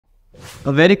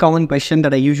A very common question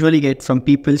that I usually get from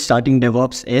people starting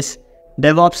DevOps is,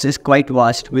 DevOps is quite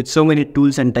vast with so many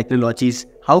tools and technologies.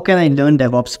 How can I learn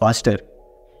DevOps faster?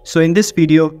 So in this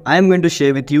video, I am going to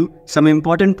share with you some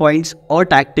important points or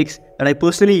tactics that I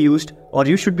personally used or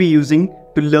you should be using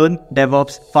to learn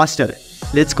DevOps faster.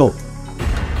 Let's go.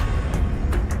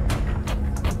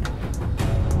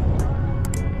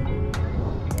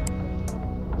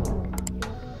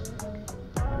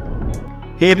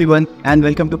 Hey everyone, and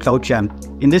welcome to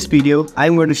CloudJam. In this video, I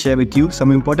am going to share with you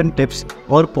some important tips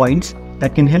or points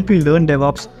that can help you learn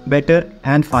DevOps better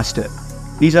and faster.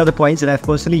 These are the points that I've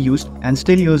personally used and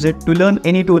still use it to learn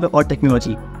any tool or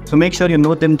technology. So make sure you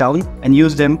note them down and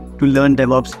use them to learn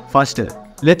DevOps faster.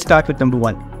 Let's start with number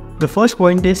 1. The first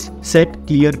point is set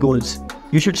clear goals.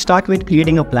 You should start with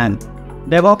creating a plan.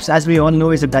 DevOps, as we all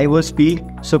know, is a diverse field,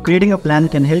 so creating a plan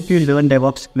can help you learn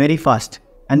DevOps very fast.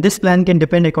 And this plan can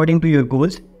depend according to your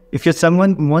goals. If you're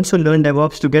someone who wants to learn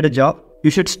DevOps to get a job,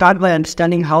 you should start by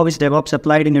understanding how is DevOps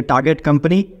applied in your target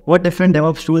company, what different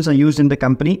DevOps tools are used in the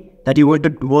company that you want to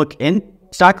work in.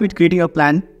 Start with creating a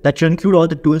plan that should include all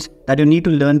the tools that you need to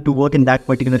learn to work in that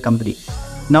particular company.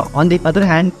 Now, on the other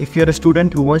hand, if you're a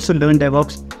student who wants to learn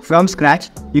DevOps from scratch,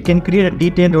 you can create a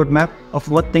detailed roadmap of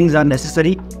what things are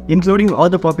necessary, including all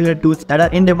the popular tools that are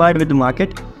in demand with the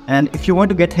market. And if you want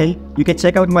to get help, you can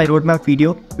check out my roadmap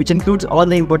video, which includes all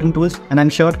the important tools, and I'm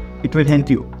sure it will help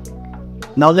you.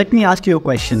 Now let me ask you a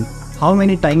question. How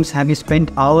many times have you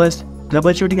spent hours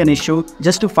troubleshooting an issue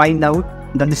just to find out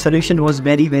that the solution was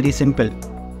very simple?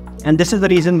 And this is the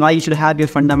reason why you should have your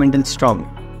fundamentals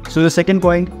strong. So the second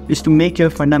point is to make your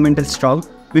fundamentals strong.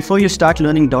 Before you start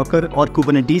learning Docker or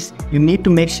Kubernetes, you need to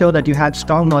make sure that you have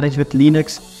strong knowledge with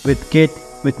Linux, with Git,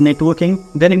 with networking.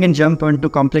 Then you can jump onto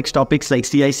complex topics like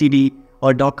CI/CD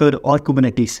or Docker or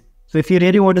Kubernetes. So if you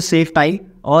really want to save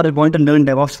time or want to learn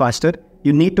DevOps faster,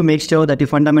 you need to make sure that your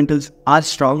fundamentals are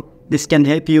strong. This can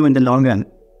help you in the long run.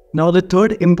 Now the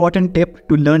third important tip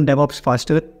to learn DevOps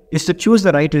faster is to choose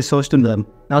the right resource to learn.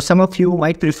 Now some of you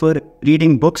might prefer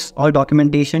reading books or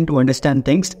documentation to understand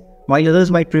things, while others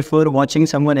might prefer watching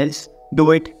someone else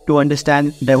do it to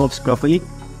understand DevOps properly.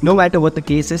 No matter what the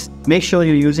case is, make sure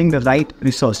you're using the right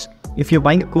resource. If you're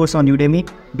buying a course on Udemy,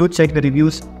 do check the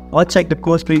reviews or check the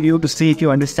course preview to see if you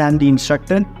understand the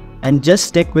instructor, and just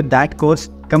stick with that course,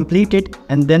 complete it,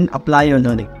 and then apply your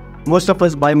learning. Most of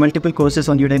us buy multiple courses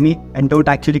on Udemy and don't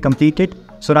actually complete it.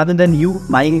 So rather than you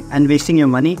buying and wasting your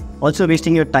money, also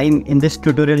wasting your time in this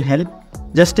tutorial help,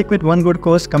 just stick with one good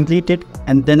course, complete it,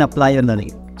 and then apply your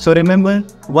learning. So remember,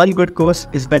 one good course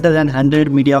is better than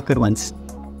 100 mediocre ones.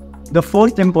 The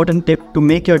fourth important tip to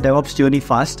make your DevOps journey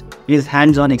fast is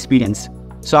hands-on experience.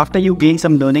 So after you gain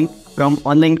some learning from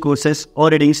online courses or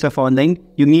reading stuff online,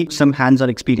 you need some hands-on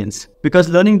experience. Because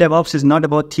learning DevOps is not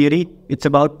about theory, it's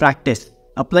about practice.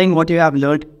 Applying what you have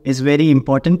learned is very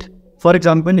important. For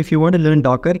example, if you want to learn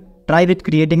Docker, try with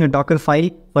creating a Docker file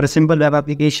for a simple web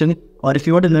application. Or if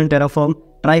you want to learn Terraform,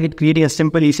 try with creating a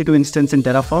simple EC2 instance in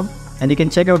Terraform. And you can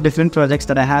check out different projects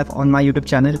that I have on my YouTube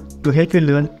channel to help you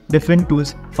learn different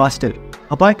tools faster.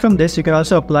 Apart from this, you can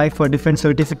also apply for different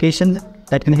certifications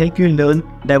that can help you learn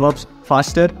DevOps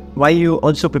faster while you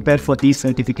also prepare for these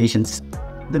certifications.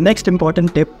 The next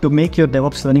important tip to make your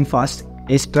DevOps learning fast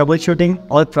is troubleshooting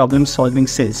or problem-solving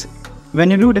skills. When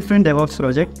you do different DevOps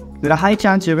projects, there are a high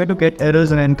chance you're going to get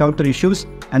errors and encounter issues.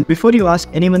 And before you ask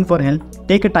anyone for help,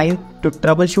 take a time to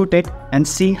troubleshoot it and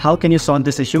see how can you solve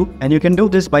this issue. And you can do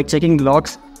this by checking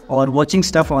logs or watching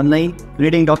stuff online,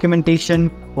 reading documentation,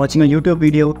 watching a YouTube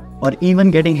video, or even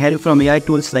getting help from AI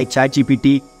tools like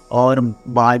ChatGPT or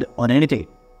Bard or anything.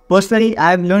 Personally,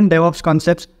 I have learned DevOps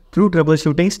concepts through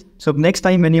troubleshootings. So next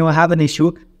time when you have an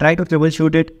issue, try to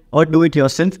troubleshoot it or do it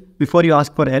yourself before you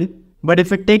ask for help. But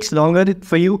if it takes longer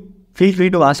for you, feel free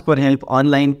to ask for help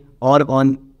online or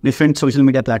on different social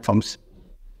media platforms.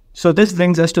 So this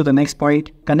brings us to the next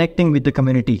point, connecting with the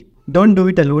community. Don't do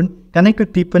it alone. Connect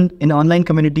with people in online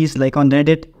communities like on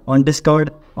Reddit, on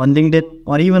Discord, on LinkedIn,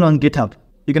 or even on GitHub.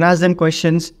 You can ask them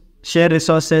questions, share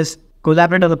resources,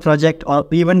 collaborate on a project, or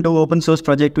even do open source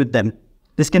project with them.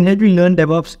 This can help you learn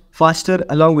DevOps faster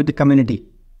along with the community.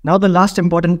 Now the last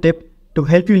important tip to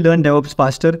help you learn DevOps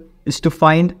faster is to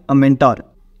find a mentor.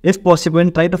 If possible,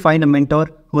 try to find a mentor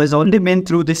who has already been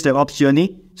through this DevOps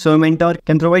journey. So a mentor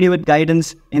can provide you with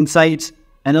guidance, insights,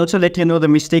 and also let you know the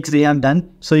mistakes they have done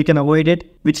so you can avoid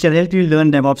it, which can help you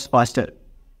learn DevOps faster.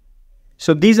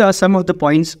 So these are some of the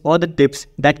points or the tips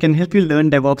that can help you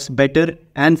learn DevOps better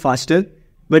and faster.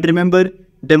 But remember,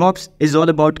 DevOps is all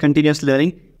about continuous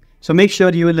learning. So make sure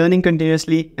you are learning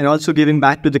continuously and also giving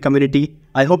back to the community.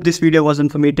 I hope this video was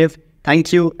informative.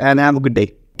 Thank you and have a good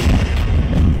day.